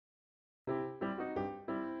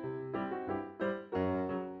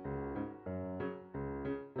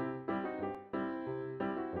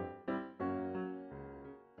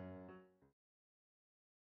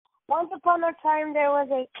Once upon a time, there was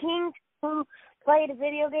a king who played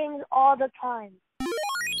video games all the time.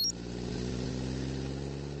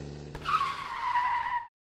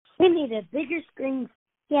 We need a bigger screen.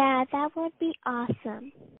 Yeah, that would be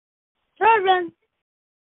awesome. Children,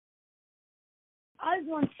 I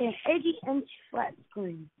want an 80-inch flat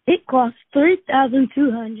screen. It costs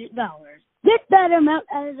 $3,200. Get that amount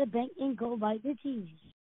out of the bank and go buy the TV.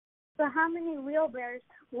 So how many wheelbarrows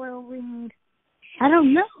will we need? I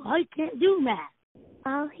don't know. I can't do math.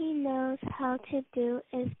 All he knows how to do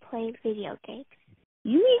is play video games.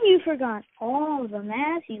 You mean you forgot all the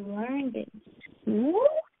math you learned in school?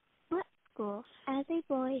 What school? As a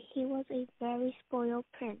boy, he was a very spoiled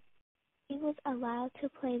prince. He was allowed to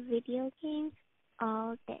play video games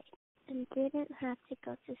all day and didn't have to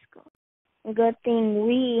go to school. Good thing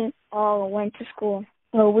we all went to school.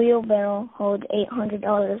 A wheelbarrow holds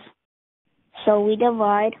 $800. So we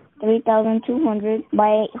divide 3,200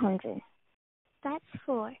 by 800. That's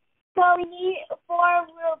 4. So we need 4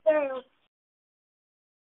 wheelbarrows.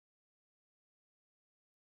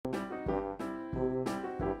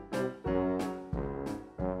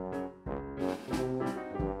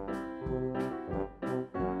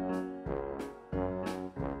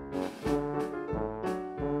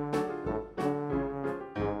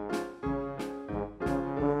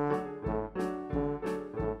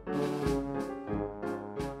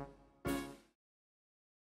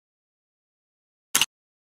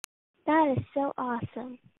 That is so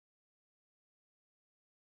awesome.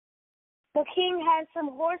 The king had some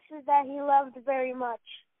horses that he loved very much.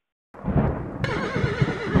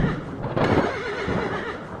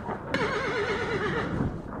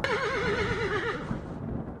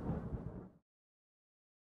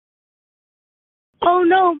 Oh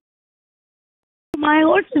no! My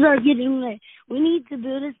horses are getting late. We need to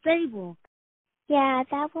build a stable. Yeah,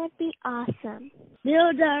 that would be awesome.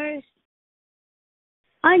 Builders,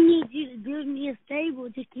 I need you to build me a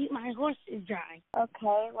stable to keep my horses dry.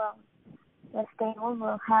 Okay, well, the stable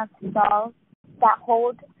will have stalls that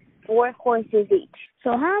hold 4 horses each.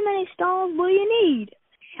 So how many stalls will you need?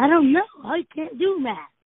 I don't know. I can't do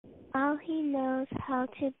math. All he knows how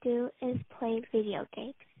to do is play video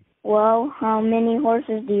games. Well, how many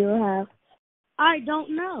horses do you have? I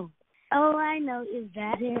don't know. All I know is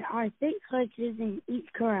that there are 6 horses in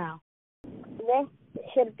each corral. This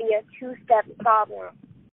should be a 2-step problem.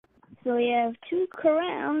 So we have 2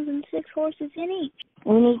 corrals and 6 horses in each.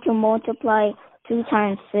 We need to multiply 2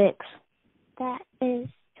 times 6. That is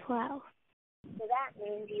 12. So that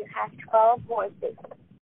means you have 12 horses.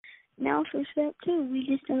 Now for step 2, we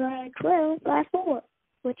just divide 12 by 4.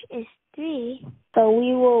 Which is 3. So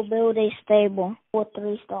we will build a stable with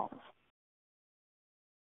 3 stalls.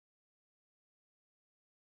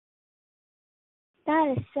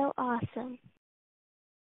 That is so awesome.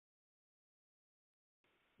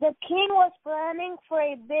 The king was planning for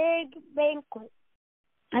a big banquet.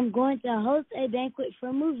 I'm going to host a banquet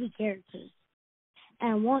for movie characters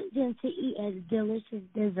and want them to eat a delicious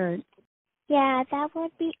dessert. Yeah, that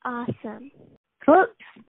would be awesome. Cooks,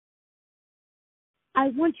 I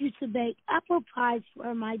want you to bake apple pies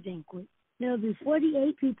for my banquet. There will be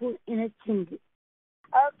 48 people in attendance.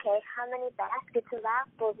 Okay, how many baskets of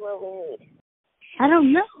apples will we need? I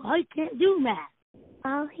don't know. I can't do math.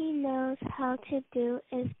 All he knows how to do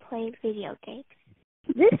is play video games.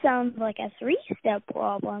 This sounds like a 3-step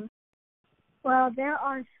problem. Well, there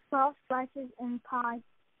are 12 slices in pie.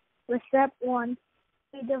 With step 1,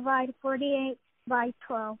 we divide 48 by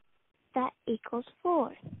 12. That equals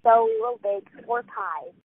 4. So we will bake 4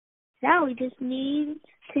 pies. Now we just need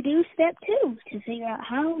to do step 2 to figure out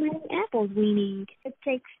how many apples we need. It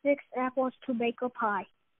takes 6 apples to bake a pie.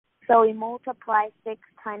 So we multiply 6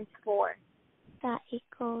 times 4. That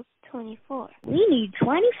equals 24. We need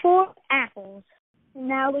 24 apples.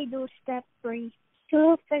 Now we do step 3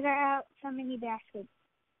 to figure out how many baskets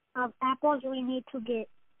of apples we need to get.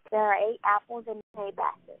 There are 8 apples in a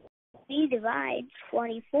basket. We divide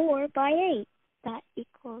 24 by 8. That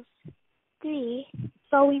equals 3.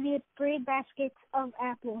 So we need 3 baskets of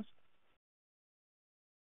apples.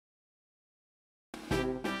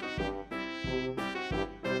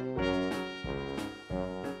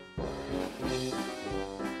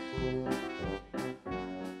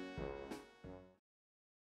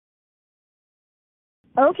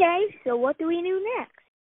 Okay, so what do we do next?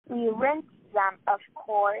 We rinse them, of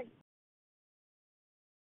course.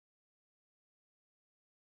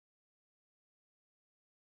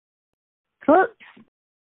 Cook.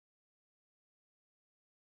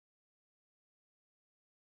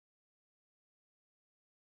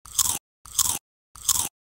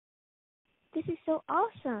 This is so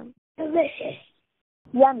awesome. Delicious.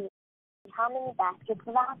 Yummy. How many baskets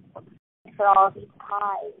of apples for all these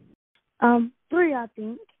pies? 3, I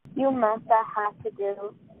think. You must have had to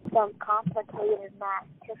do some complicated math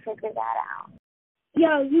to figure that out.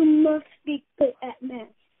 Yeah, you must be good at math.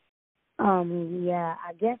 Yeah,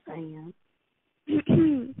 I guess I am.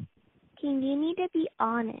 King, you need to be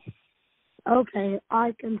honest. Okay,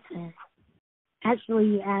 I confess.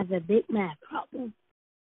 Actually, I have a big math problem,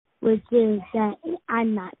 which is that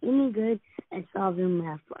I'm not any good at solving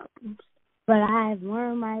math problems. But I have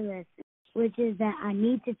learned my lesson, which is that I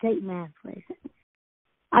need to take math lessons.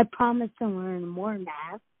 I promise to learn more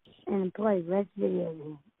math and play less video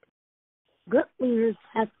games. Good leaders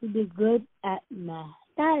have to be good at math.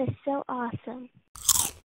 That is so awesome.